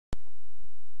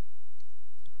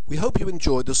We hope you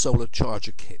enjoyed the solar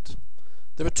charger kit.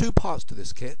 There are two parts to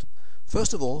this kit.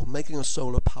 First of all, making a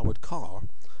solar powered car,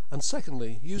 and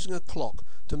secondly, using a clock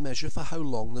to measure for how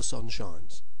long the sun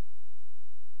shines.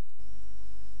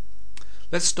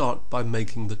 Let's start by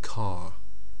making the car.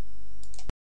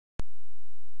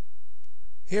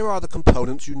 Here are the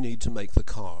components you need to make the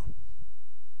car.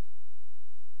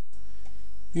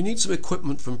 You need some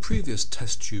equipment from previous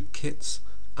test tube kits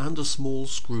and a small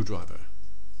screwdriver.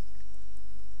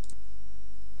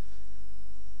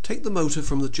 Take the motor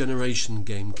from the generation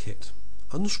game kit,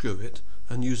 unscrew it,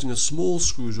 and using a small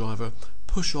screwdriver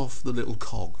push off the little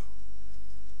cog.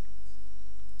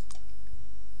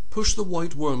 Push the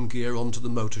white worm gear onto the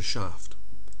motor shaft.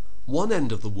 One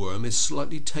end of the worm is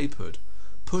slightly tapered.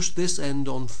 Push this end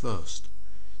on first.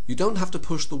 You don't have to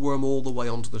push the worm all the way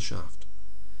onto the shaft.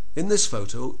 In this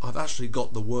photo, I've actually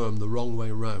got the worm the wrong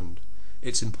way round.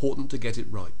 It's important to get it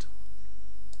right.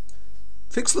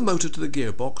 Fix the motor to the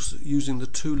gearbox using the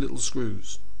two little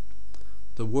screws.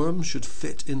 The worm should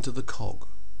fit into the cog.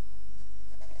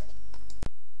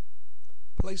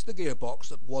 Place the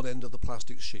gearbox at one end of the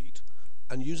plastic sheet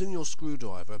and using your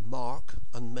screwdriver mark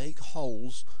and make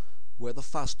holes where the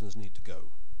fasteners need to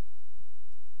go.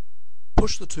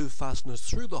 Push the two fasteners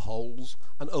through the holes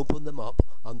and open them up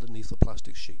underneath the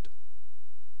plastic sheet.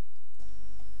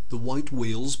 The white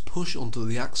wheels push onto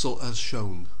the axle as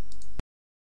shown.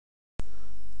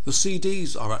 The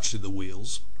CDs are actually the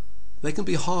wheels. They can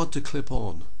be hard to clip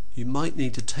on. You might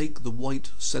need to take the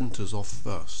white centers off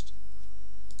first.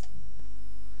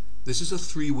 This is a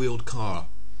three-wheeled car.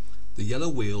 The yellow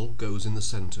wheel goes in the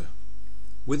center.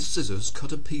 With scissors,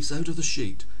 cut a piece out of the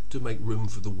sheet to make room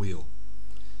for the wheel.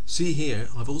 See here,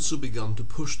 I've also begun to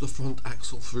push the front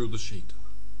axle through the sheet.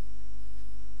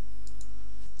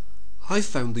 I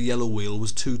found the yellow wheel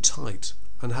was too tight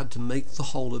and had to make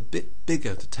the hole a bit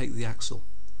bigger to take the axle.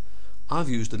 I've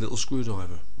used a little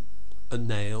screwdriver. A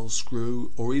nail,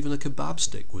 screw, or even a kebab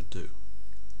stick would do.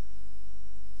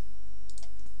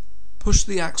 Push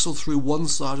the axle through one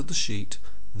side of the sheet,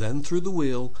 then through the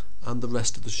wheel and the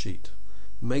rest of the sheet.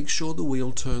 Make sure the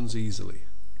wheel turns easily.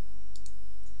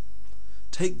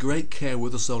 Take great care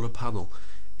with the solar panel.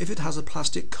 If it has a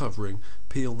plastic covering,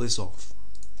 peel this off.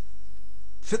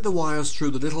 Fit the wires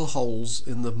through the little holes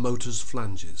in the motor's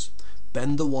flanges.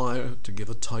 Bend the wire to give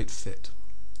a tight fit.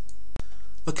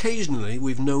 Occasionally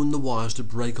we've known the wires to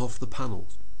break off the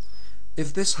panels.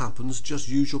 If this happens, just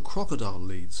use your crocodile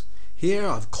leads. Here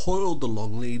I've coiled the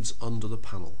long leads under the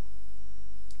panel.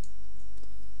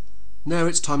 Now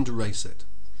it's time to race it.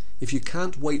 If you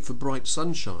can't wait for bright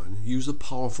sunshine, use a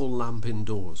powerful lamp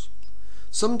indoors.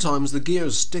 Sometimes the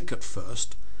gears stick at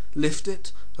first. Lift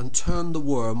it and turn the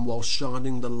worm while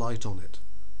shining the light on it.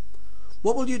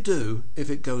 What will you do if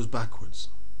it goes backwards?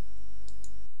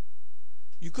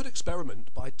 You could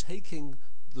experiment by taking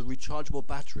the rechargeable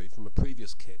battery from a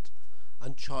previous kit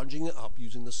and charging it up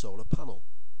using the solar panel.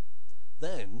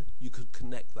 Then you could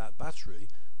connect that battery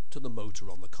to the motor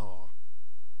on the car.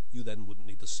 You then wouldn't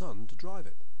need the sun to drive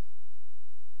it.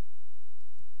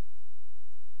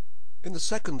 In the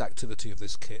second activity of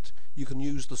this kit, you can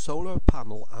use the solar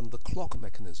panel and the clock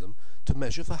mechanism to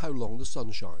measure for how long the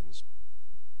sun shines.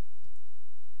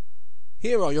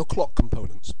 Here are your clock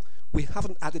components. We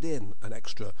haven't added in an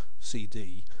extra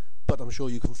CD, but I'm sure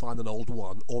you can find an old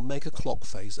one or make a clock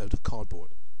face out of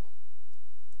cardboard.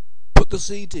 Put the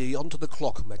CD onto the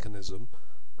clock mechanism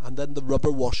and then the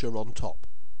rubber washer on top.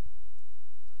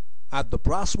 Add the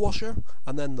brass washer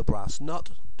and then the brass nut,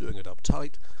 doing it up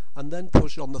tight, and then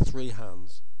push on the three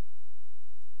hands.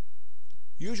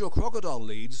 Use your crocodile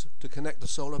leads to connect the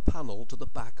solar panel to the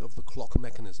back of the clock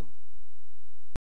mechanism.